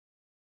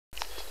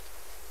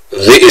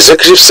The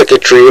Executive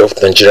Secretary of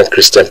the Nigerian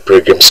Christian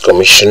Pilgrims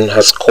Commission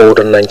has called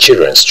on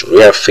Nigerians to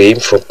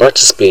refrain from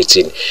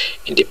participating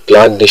in the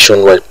planned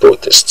nationwide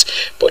protest,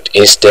 but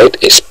instead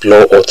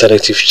explore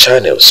alternative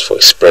channels for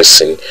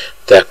expressing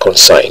their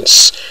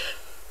concerns.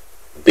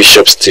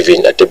 Bishop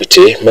Stephen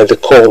Adebite made the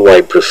call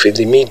while briefing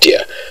the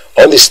media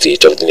on the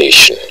state of the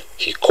nation.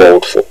 He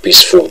called for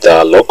peaceful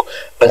dialogue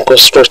and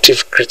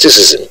constructive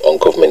criticism on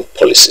government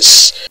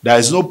policies. There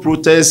is no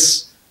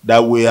protest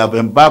that we have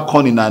embarked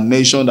on in our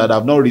nation that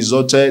have not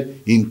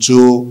resulted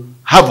into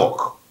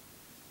havoc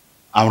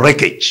and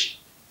wreckage.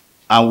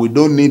 And we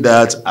don't need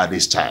that at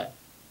this time.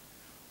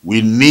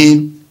 We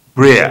need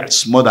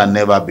prayers more than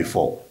ever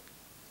before.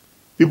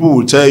 People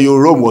will tell you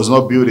Rome was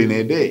not built in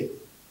a day.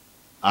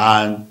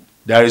 And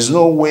there is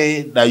no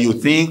way that you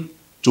think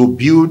to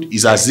build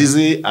is as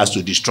easy as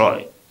to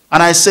destroy.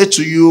 And I say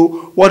to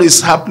you, what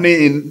is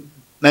happening in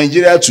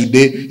Nigeria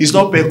today is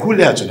not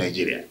peculiar to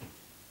Nigeria.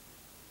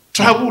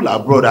 Travel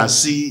abroad and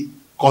see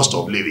cost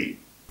of living.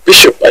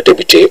 Bishop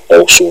Adebite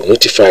also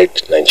notified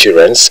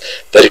Nigerians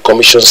that the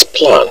Commission's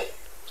plan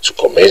to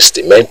commence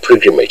the main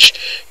pilgrimage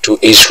to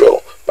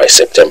Israel by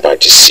September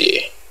this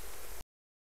year.